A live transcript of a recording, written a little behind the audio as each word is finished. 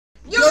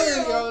there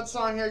you go, it's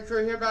Song Here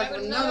Crew here back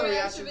with another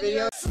reaction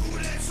video.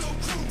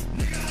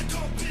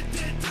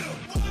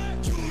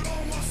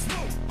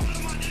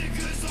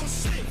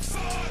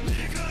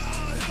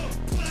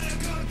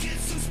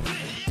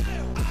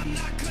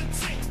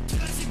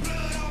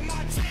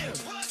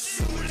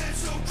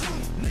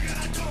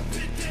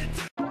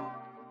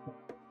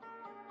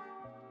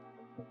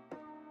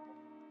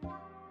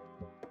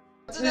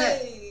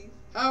 Today,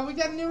 we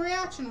got a new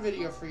reaction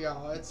video for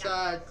y'all. It's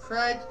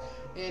Craig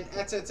and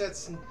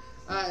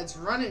it's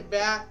Run It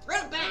Back.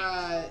 Run It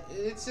Back.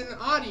 It's an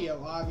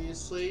audio,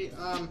 obviously.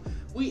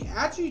 We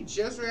actually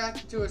just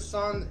reacted to a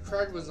song that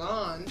Craig was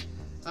on.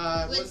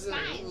 With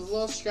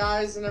Little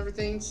Skies and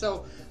everything.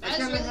 So I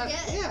kind of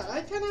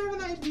have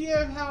an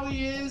idea of how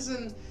he is,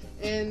 and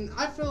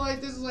I feel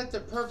like this is like the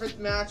perfect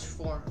match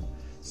for him.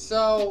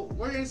 So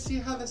we're gonna see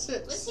how this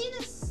is. Was he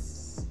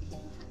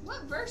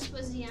what verse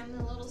was he on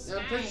the Little Skies?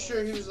 I'm pretty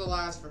sure he was the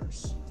last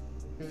verse.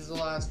 He was the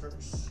last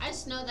verse. I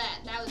just know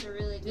that was a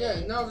really good.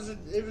 Yeah, no,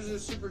 it was a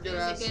super good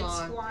ass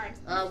song.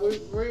 Squad.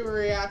 We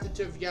reacted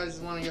to it. If you guys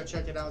want to go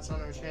check it out, it's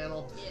on our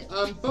channel.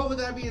 Yeah. But with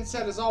that being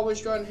said, as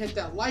always, go ahead and hit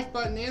that like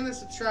button and the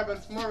subscribe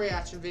button for more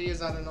reaction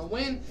videos. I don't know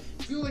when.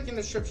 If you look in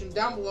the description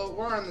down below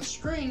or on the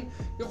screen,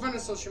 you'll find the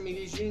social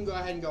medias. You can go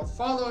ahead and go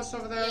follow us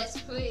over there.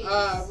 Yes, please.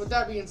 With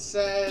that being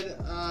said,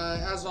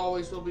 as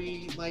always, we'll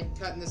be like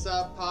cutting this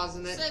up,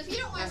 pausing it. So if you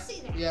don't want to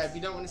see that, yeah, if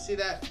you don't want to see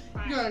that,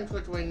 you go ahead and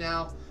click away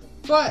now.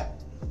 But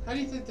how do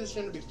you think this is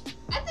going to be?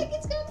 I think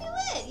it's going to be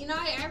lit. You know,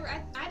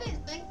 I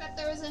didn't think that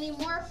there was any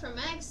more from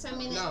X. I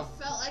mean, No.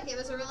 It felt like it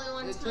was a really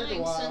long It took a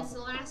time while. since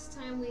the last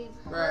time we've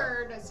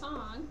heard a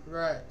song.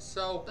 Right,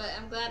 so But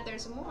I'm glad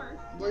there's more.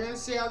 we're going to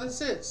see how this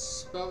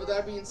is. But with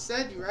that being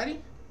said, you ready?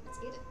 Let's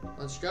get it.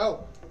 Let's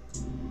go.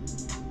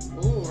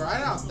 Ooh,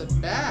 right off the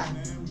bat.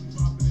 Is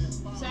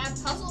that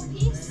a puzzle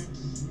piece?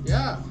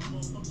 Yeah.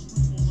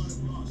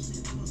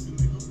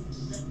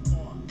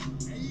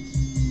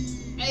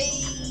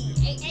 Hey.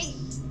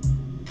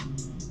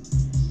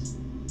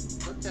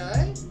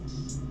 Okay.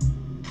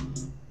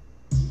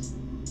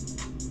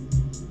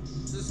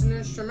 Is this an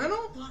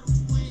instrumental?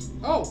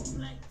 Oh.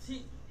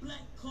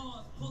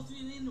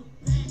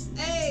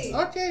 Hey.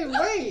 Okay,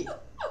 wait.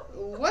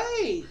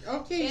 Wait.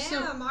 Okay,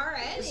 Damn,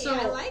 already. so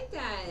I like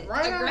that.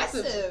 Right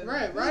Aggressive.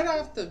 right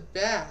off the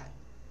bat,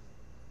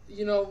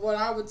 you know, what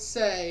I would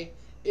say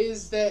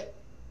is that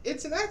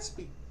it's an X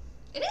beat.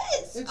 It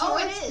is. It's Oh,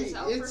 an it X is. beat.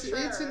 Oh, for sure.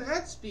 It's an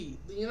X beat.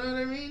 You know what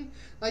I mean?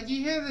 Like,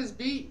 you hear this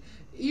beat,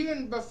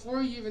 even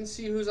before you even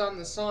see who's on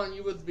the song,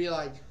 you would be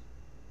like,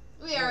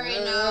 we already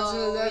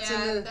know. That's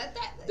an that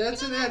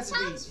X beat.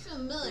 sounds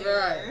familiar.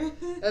 Right.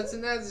 That's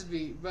an X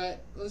beat.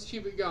 But let's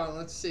keep it going.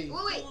 Let's see.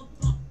 Wait.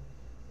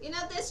 You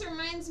know, this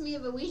reminds me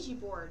of a Ouija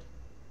board.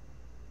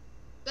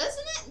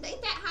 Doesn't it?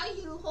 Ain't that how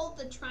you hold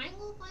the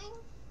triangle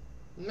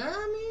thing? Nah,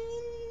 I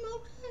mean,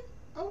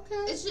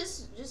 okay. It's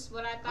just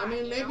what I thought. I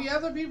mean, maybe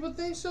other people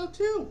think so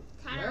too.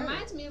 Kind of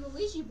reminds me of a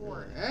Ouija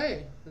board.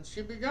 Hey, let's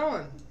keep it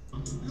going.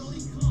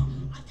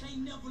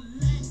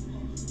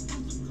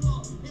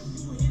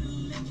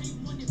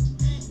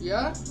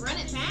 Yeah? Run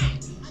it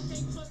back.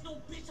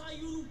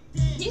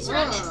 He's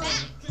running it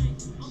back.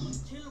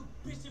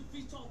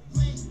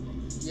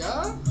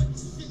 Yeah?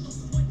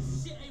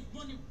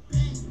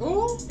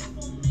 Ooh?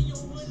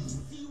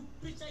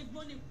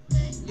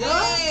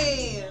 Yeah?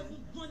 Hey.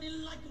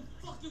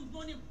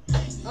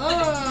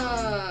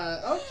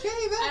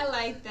 Okay, I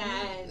like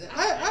that.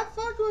 I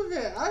fuck with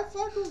it. I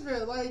fuck with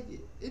it. Like,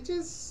 it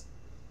just,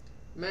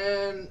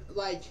 man,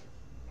 like,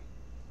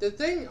 the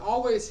thing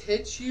always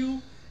hits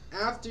you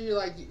after you,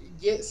 like,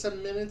 get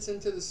some minutes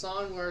into the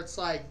song where it's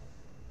like,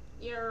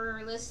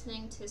 you're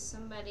listening to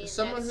somebody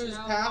someone that's who's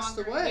no passed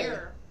longer away.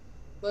 Here.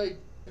 Like,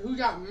 who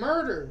got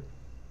murdered.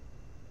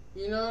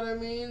 You know what I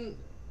mean?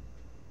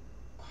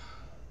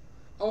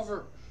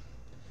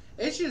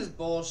 It's just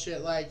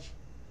bullshit. Like,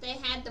 they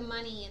had the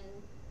money and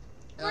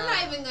we're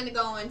not even going to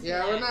go into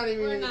that. We're not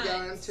even going to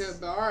go into it,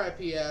 but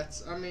RIP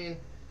X. I mean,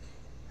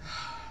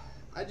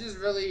 I just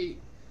really,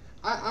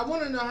 I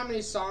want to know how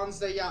many songs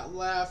they got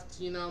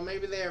left. You know,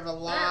 maybe they have a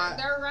lot.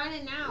 They're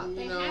running out.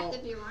 They have to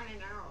be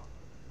running out.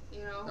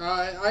 You know.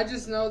 I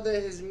just know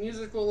that his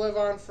music will live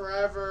on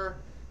forever.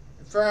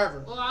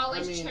 Forever. We'll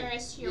always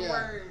cherish your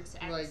words,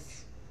 X. Like,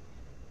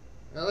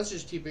 now let's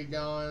just keep it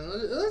going.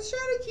 Let's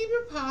try to keep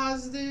it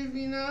positive,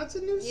 you know. It's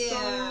a new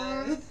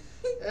song.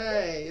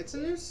 Hey, it's a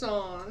new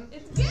song.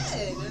 It's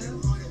good.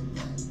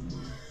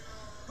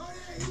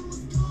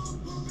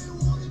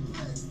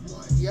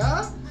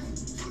 Yeah?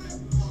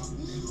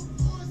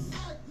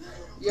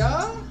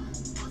 Yeah?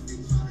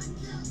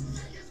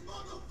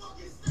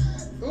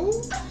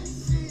 Ooh?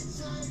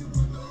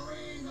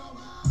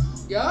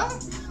 Yeah?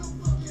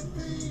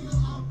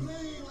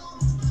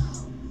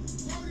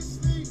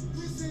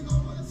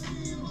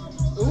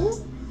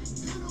 Ooh?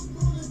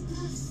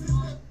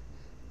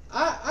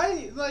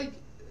 I like,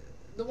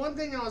 the one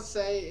thing I'll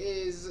say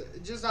is,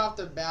 just off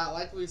the bat,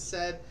 like we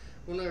said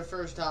when we were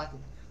first talking,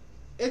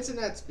 it's an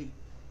X beat.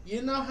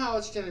 You know how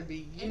it's gonna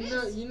be.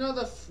 You know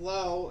the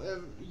flow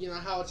of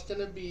how it's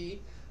gonna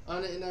be.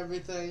 on it and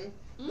everything.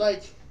 Mm.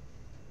 Like,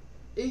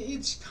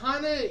 it's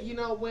kind of, you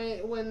know,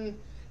 when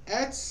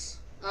X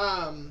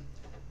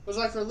was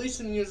like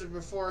releasing music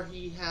before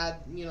he had,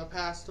 you know,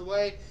 passed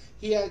away,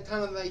 he had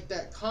kind of like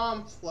that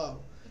calm flow.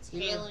 It's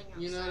hailing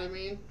outside. You know what I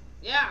mean?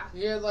 Yeah.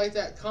 He had like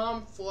that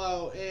calm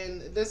flow,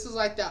 and this is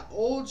like that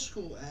old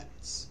school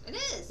X. It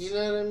is. You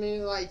know what I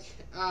mean? Like,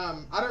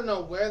 I don't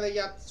know where they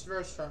got this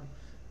verse from.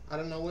 I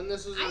don't know when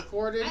this was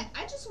recorded.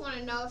 I just want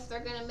to know if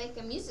they're going to make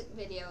a music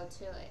video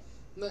to it.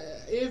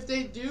 If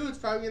they do, it's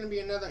probably going to be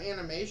another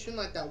animation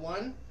like that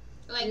one.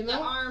 Like, you know? The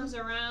arms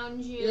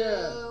around you,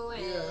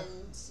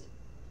 and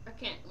I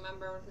can't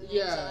remember the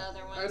names of the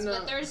other ones.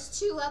 But there's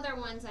 2 other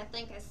ones I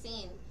think I've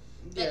seen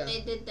that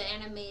they did the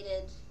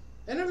animated.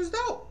 And it was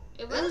dope.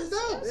 It was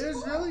dope. It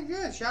was really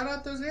good. Shout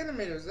out those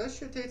animators. That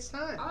shit takes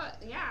time. Oh,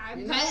 yeah, I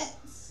bet.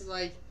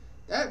 Like,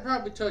 that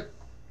probably took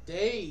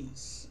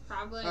days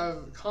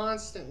of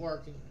constant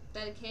working.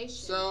 Dedication.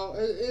 So,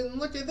 and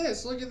look at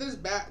this. Look at this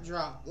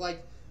backdrop.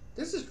 Like,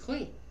 this is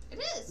clean. It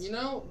is. You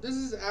know, this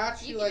is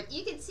actually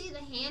you can see the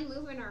hand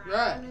moving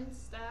around and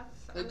stuff.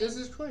 Like, this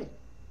is clean.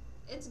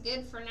 It's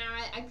good for now.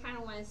 I kind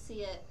of want to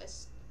see a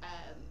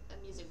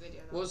music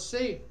video. We'll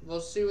see. We'll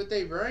see what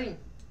they bring.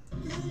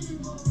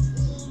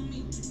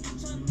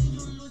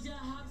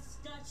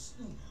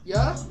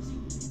 Yeah?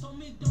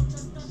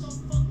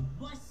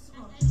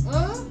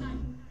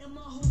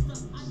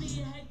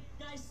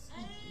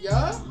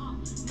 Yeah?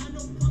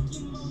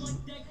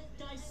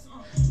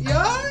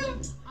 Yeah?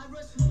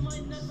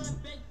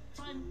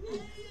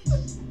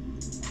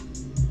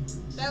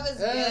 That was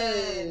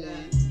good.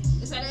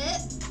 Is that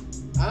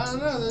it? I don't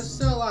know. There's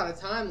still a lot of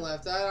time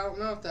left. I don't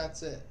know if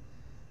that's it.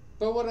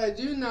 But what I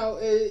do know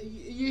is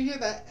you hear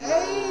that,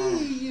 hey,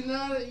 you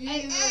know,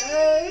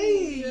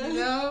 you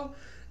know,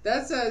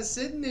 that's a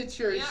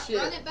signature shit.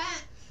 Run it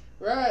back.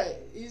 Right.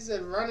 He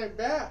said, run it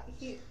back.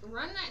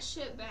 Run that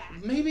shit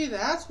back. Maybe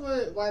that's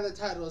why the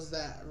title is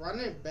that. Run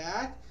it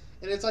back.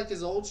 And it's like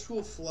his old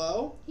school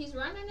flow. He's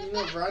running it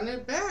back. Run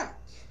it back.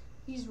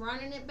 He's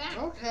running it back.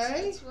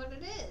 Okay. That's what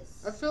it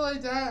is. I feel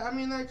like that, I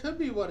mean, that could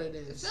be what it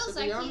is. It feels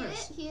like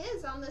he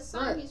is on this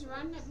song. Right. He's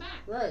running it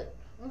back. Right.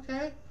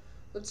 Okay.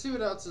 Let's see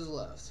what else is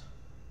left.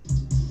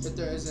 If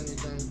there is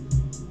anything.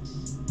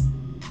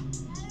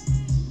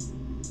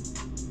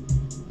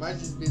 Might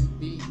just be the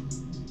beat.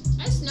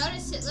 I just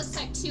noticed it looks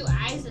like 2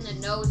 eyes and a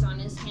nose on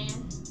his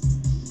hand.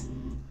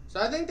 So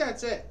I think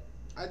that's it.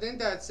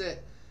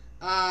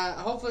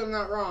 Hopefully I'm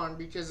not wrong,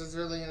 because it's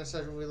really in a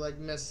second we like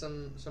missed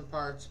some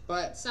parts,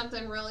 but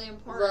something really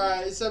important.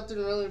 Right, something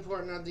really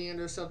important at the end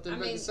or something.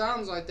 But it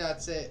sounds like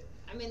that's it.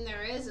 I mean,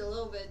 there is a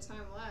little bit of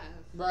time left.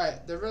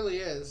 Right, there really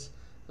is.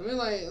 Let me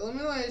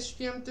let it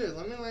skim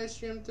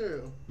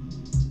through.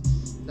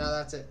 No,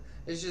 that's it.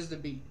 It's just the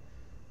beat.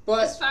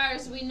 But as far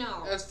as we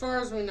know.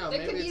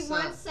 There could be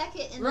 1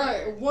 second in there.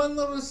 Right, 1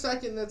 little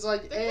second that's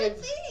like, hey,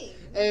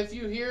 if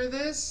you hear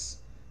this,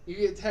 you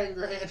get 10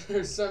 grand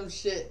or some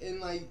shit, and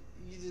like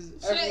you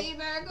just you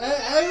better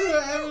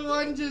go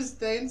everyone just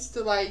thinks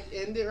to like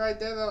end it right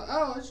there. They're like,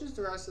 oh, it's just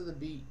the rest of the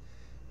beat,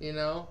 you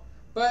know.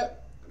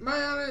 But my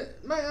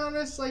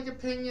honest like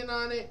opinion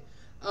on it,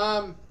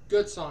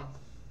 good song.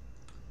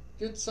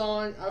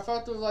 I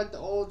felt it was like the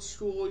old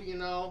school, you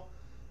know,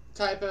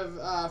 type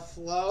of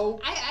flow.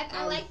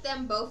 I like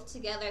them both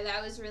together.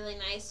 That was really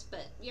nice,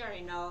 but you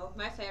already know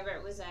my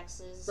favorite was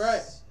X's.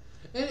 Right.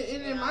 And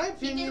in my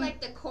opinion, he did like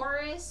the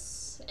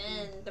chorus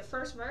and the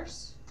first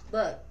verse.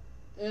 Right.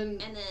 And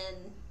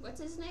then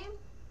what's his name?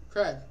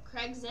 Craig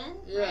Xen.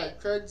 Yeah, right?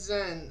 Craig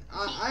Xen.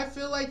 I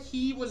feel like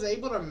he was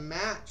able to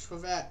match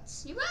with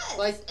X. He was.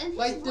 Like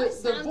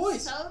his the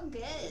voice so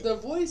good. The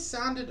voice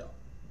sounded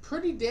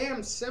pretty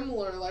damn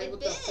similar, like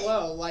with the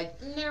flow, like.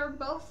 And they were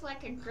both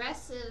like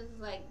aggressive,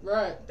 like.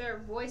 Right. Their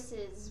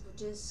voices were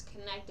just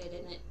connected,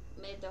 and it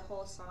made the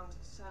whole song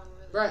sound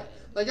really right.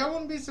 good. Like, I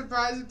wouldn't be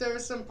surprised if there were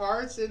some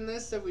parts in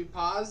this that we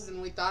paused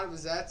and we thought it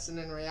was X, and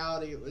in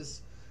reality it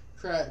was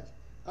Craig.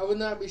 I would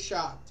not be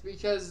shocked,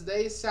 because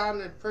they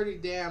sounded pretty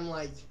damn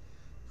like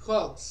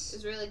close. It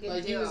was really good.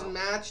 Like he was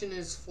matching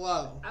his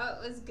flow.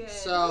 Oh, it was good.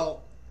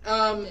 So.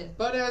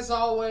 But as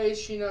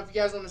always, you know, if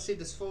you guys want to see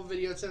this full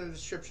video, it's in the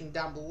description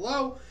down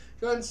below.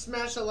 Go ahead and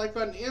smash that like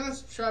button and the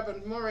subscribe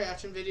button for more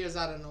reaction videos.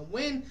 I don't know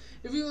when.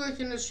 If you look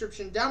in the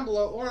description down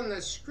below or on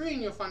the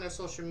screen, you'll find our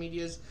social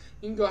medias.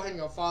 You can go ahead and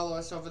go follow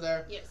us over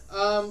there. Yes.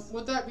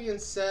 With that being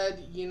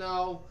said, you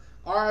know,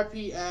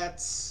 RIP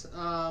X.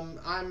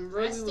 I'm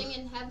really resting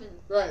in heaven.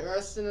 Right,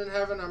 resting in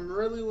heaven. I'm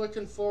really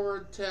looking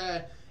forward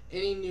to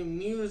any new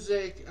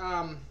music.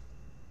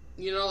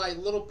 You know, like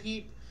Little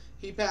Peep.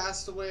 He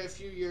passed away a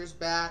few years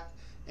back,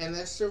 and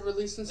they're still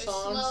releasing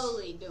songs.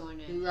 Slowly doing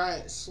it.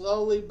 Right,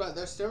 slowly, but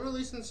they're still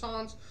releasing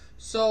songs.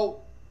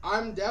 So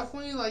I'm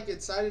definitely like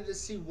excited to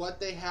see what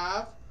they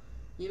have,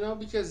 you know,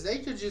 because they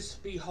could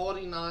just be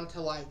holding on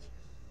to like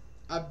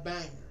a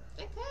banger.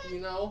 Okay. You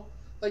know,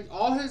 like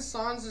all his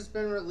songs that's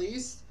been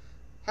released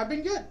have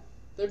been good.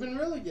 They've been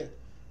really good,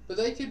 but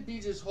they could be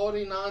just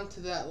holding on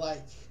to that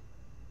like,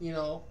 you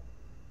know,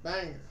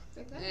 banger.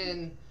 Okay.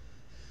 And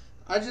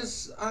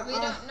We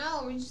don't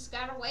know. We just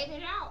gotta wait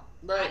it out.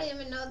 Right. I didn't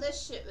even know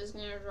this shit was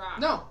gonna drop.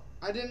 No,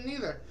 I didn't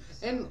either.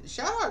 So. And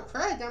shout out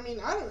Craig. I mean,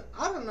 I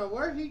don't know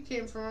where he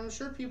came from. I'm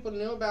sure people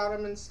knew about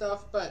him and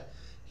stuff, but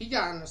he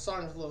got in the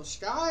songs Little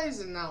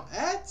Skies and now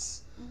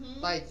Ets.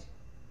 Mm-hmm. Like,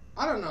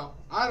 I don't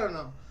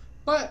know.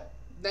 But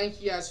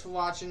thank you guys for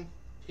watching.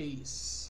 Peace.